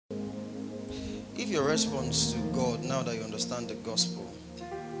if your response to God, now that you understand the gospel,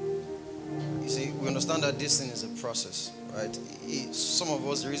 you see, we understand that this thing is a process, right? Some of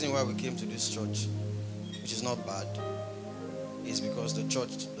us, the reason why we came to this church, which is not bad, is because the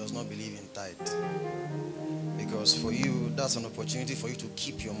church does not believe in tithe. Because for you, that's an opportunity for you to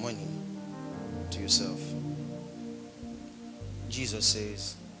keep your money to yourself. Jesus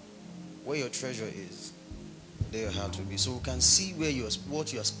says, where your treasure is, there your heart will be. So we can see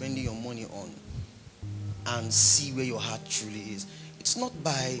what you are spending your money on and see where your heart truly is. It's not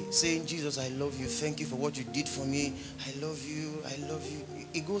by saying, Jesus, I love you. Thank you for what you did for me. I love you. I love you.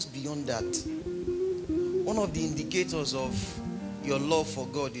 It goes beyond that. One of the indicators of your love for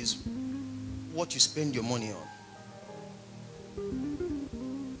God is what you spend your money on.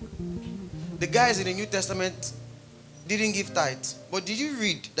 The guys in the New Testament didn't give tithe. But did you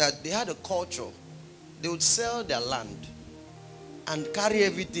read that they had a culture? They would sell their land and carry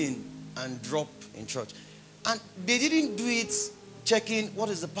everything and drop in church. And they didn't do it checking what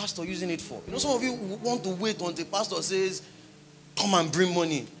is the pastor using it for. You know, some of you want to wait until the pastor says, come and bring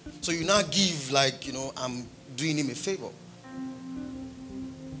money. So you now give like, you know, I'm doing him a favor.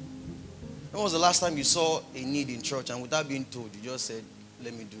 When was the last time you saw a need in church and without being told, you just said,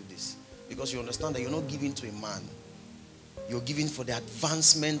 let me do this? Because you understand that you're not giving to a man. You're giving for the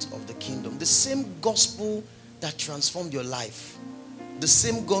advancement of the kingdom. The same gospel that transformed your life. The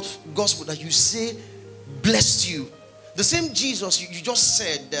same gospel that you say blessed you. The same Jesus you just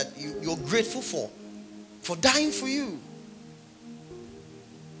said that you're grateful for dying for you.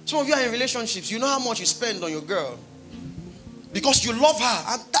 Some of you are in relationships. You know how much you spend on your girl because you love her,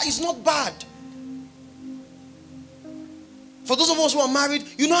 and that is not bad. For those of us who are married,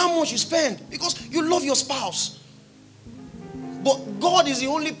 you know how much you spend because you love your spouse. But God is the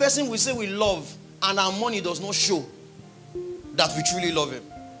only person we say we love, and our money does not show that we truly love him.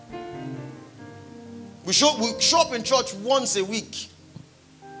 We show up in church once a week.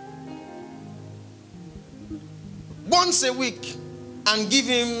 Once a week. And give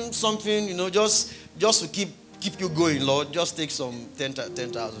him something, you know, just to keep you going, Lord. Just take some 10,000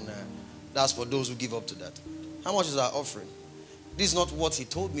 naira. That's for those who give up to that. How much is our offering? This is not what he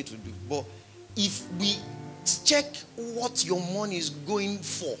told me to do. But if we check what your money is going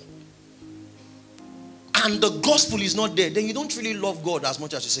for, and the gospel is not there, then you don't really love God as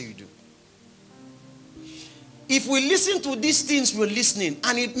much as you say you do. If we listen to these things we're listening,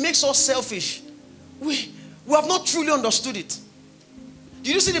 and it makes us selfish, we have not truly understood it.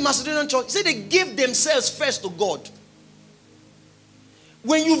 Did you see the Macedonian church? He said they gave themselves first to God.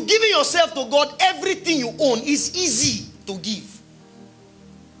 When you've given yourself to God, everything you own is easy to give.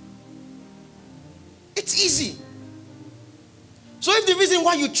 It's easy. So if the reason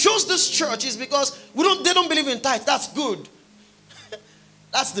why you chose this church is because they don't believe in tithe, that's good.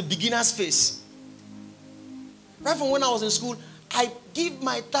 That's the beginner's phase. Right from when I was in school, I give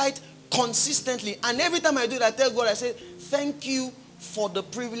my tithe consistently. And every time I do it, I tell God, I say, thank you for the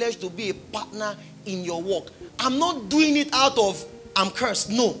privilege to be a partner in your work. I'm not doing it out of, I'm cursed.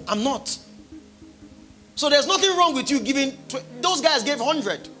 No, I'm not. So there's nothing wrong with you giving, those guys gave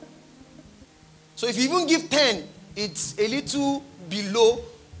 100. So if you even give 10, it's a little below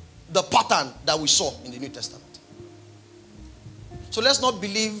the pattern that we saw in the New Testament. So let's not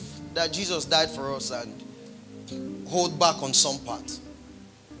believe that Jesus died for us and hold back on some part.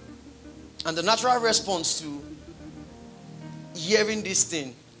 And the natural response to hearing this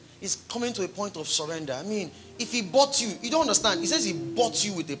thing is coming to a point of surrender. I mean, if he bought you, you don't understand. He says he bought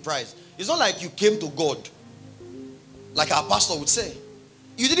you with a price. It's not like you came to God, like our pastor would say.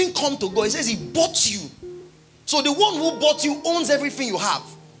 You didn't come to God. He says he bought you. So the one who bought you owns everything you have.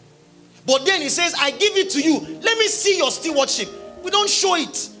 But then he says, I give it to you. Let me see your stewardship. We don't show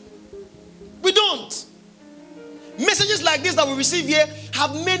it. We don't. Messages like this that we receive here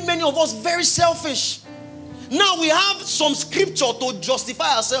have made many of us very selfish. Now we have some scripture to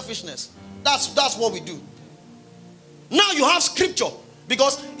justify our selfishness. That's what we do. Now you have scripture.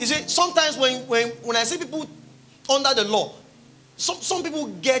 Because you see, sometimes when I see people under the law, some people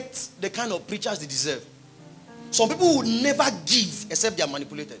get the kind of preachers they deserve. Some people would never give except they are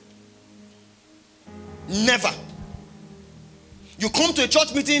manipulated. Never. You come to a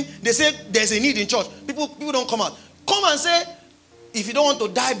church meeting, they say there's a need in church. People don't come out. Come and say, if you don't want to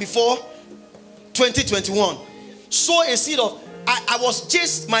die before 2021, sow a seed of... I was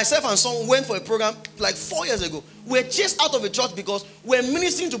chased, myself and someone went for a program like 4 years ago. We were chased out of a church because we're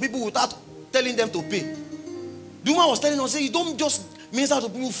ministering to people without telling them to pay. The woman was telling us, say, you don't just minister to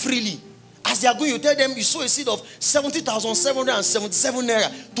people freely. As they are going, you tell them you sow a seed of 70,777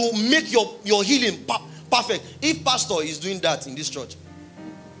 naira to make your healing perfect. If pastor is doing that in this church,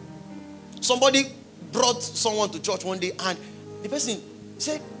 somebody brought someone to church one day, and the person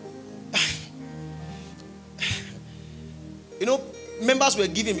said, you know, members were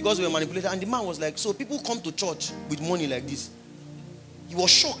giving because they were manipulated, and the man was like, so people come to church with money like this. He was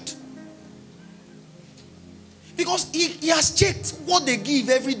shocked. Because he has checked what they give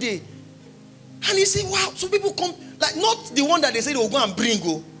every day. And he said, wow, so people come, like not the one that they say they will go and bring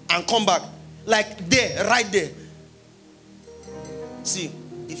go and come back. Like there, right there. See,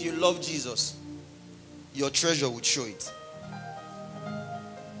 if you love Jesus, your treasure would show it.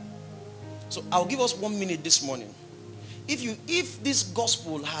 So I'll give us 1 minute this morning. If this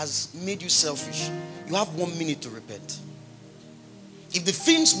gospel has made you selfish, you have 1 minute to repent. If the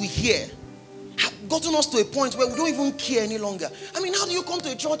things we hear have gotten us to a point where we don't even care any longer. I mean, how do you come to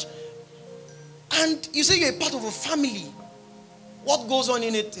a church and you say you're a part of a family? What goes on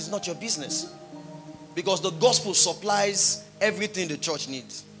in it is not your business. Because the gospel supplies everything the church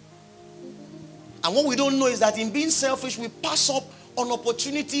needs. And what we don't know is that in being selfish, we pass up an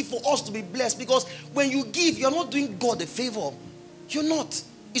opportunity for us to be blessed. Because when you give, you're not doing God a favor. You're not.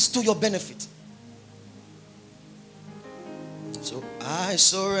 It's to your benefit. So I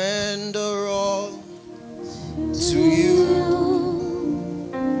surrender all to you.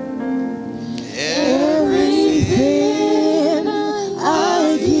 Everything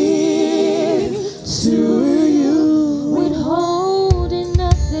I give to you. Withholding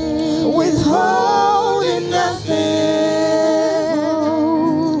nothing. Withholding nothing.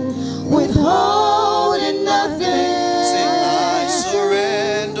 Withholding nothing. Say, I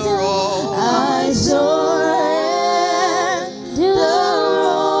surrender all. I surrender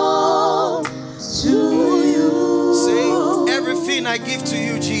all to you. Say, everything I give to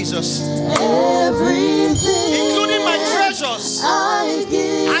you, Jesus. Everything, including my treasures, I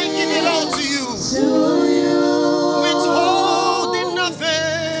give it all to you. Withholding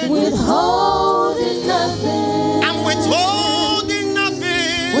nothing. Withholding nothing. I'm withholding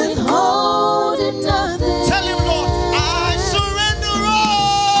nothing. Withholding nothing. Tell him, Lord, I surrender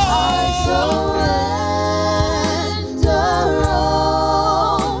all. I surrender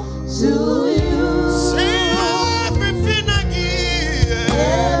all to you. Say, everything I give.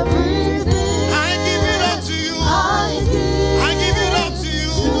 Everything I give it all to you. I give it all to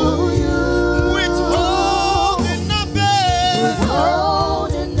you. Withholding nothing.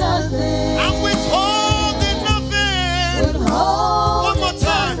 Withholding nothing. I'm withholding nothing. Withholding One more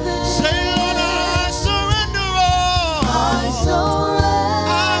time. Say, Lord, I surrender all. I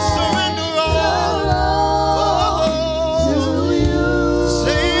surrender all to you.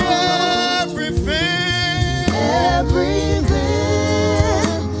 Say, everything. Everything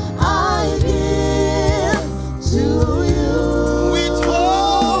I give to you.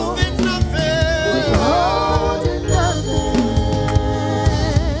 Withholding nothing. Withholding nothing.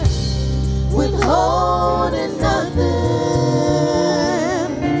 Withholding nothing.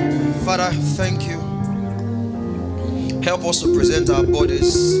 Father, thank you. Help us to present our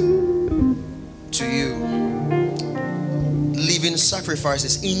bodies to you, living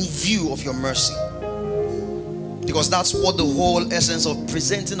sacrifices in view of your mercy. Because that's what the whole essence of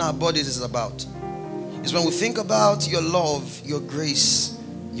presenting our bodies is about. Is when we think about your love, your grace,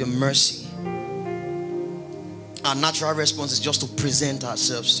 your mercy, our natural response is just to present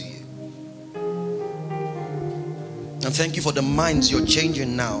ourselves to you. And thank you for the minds you're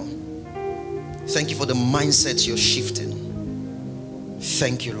changing now. Thank you for the mindsets you're shifting.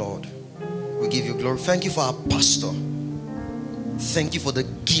 Thank you, Lord. We give you glory. Thank you for our pastor. Thank you for the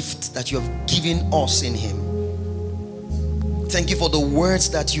gift that you have given us in him. Thank you for the words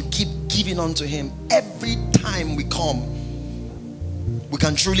that you keep giving unto him. Every time we come, we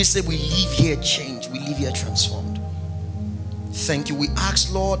can truly say we leave here changed. We leave here transformed. Thank you. We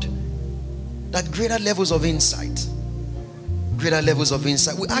ask, Lord, that greater levels of insight. Greater levels of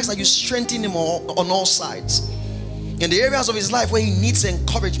insight. We ask that you strengthen him on all sides. In the areas of his life where he needs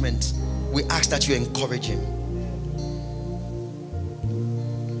encouragement, we ask that you encourage him.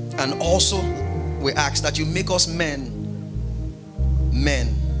 And also, we ask that you make us men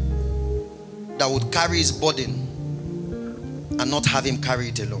that would carry his burden and not have him carry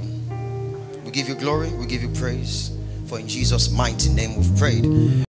it alone. We give you glory, we give you praise, for in Jesus' mighty name we've prayed.